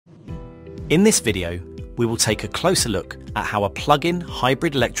In this video, we will take a closer look at how a plug-in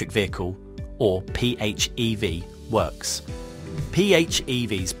hybrid electric vehicle, or PHEV, works.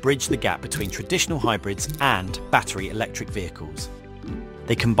 PHEVs bridge the gap between traditional hybrids and battery electric vehicles.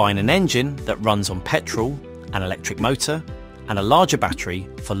 They combine an engine that runs on petrol, an electric motor, and a larger battery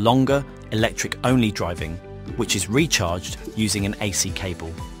for longer electric-only driving, which is recharged using an AC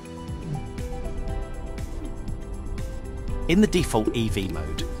cable. In the default EV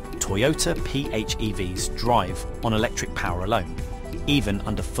mode, Toyota PHEVs drive on electric power alone, even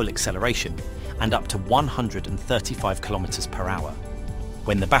under full acceleration, and up to 135 km per hour.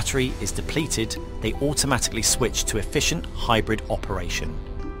 When the battery is depleted, they automatically switch to efficient hybrid operation.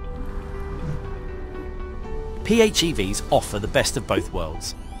 PHEVs offer the best of both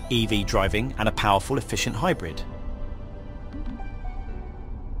worlds, EV driving and a powerful, efficient hybrid.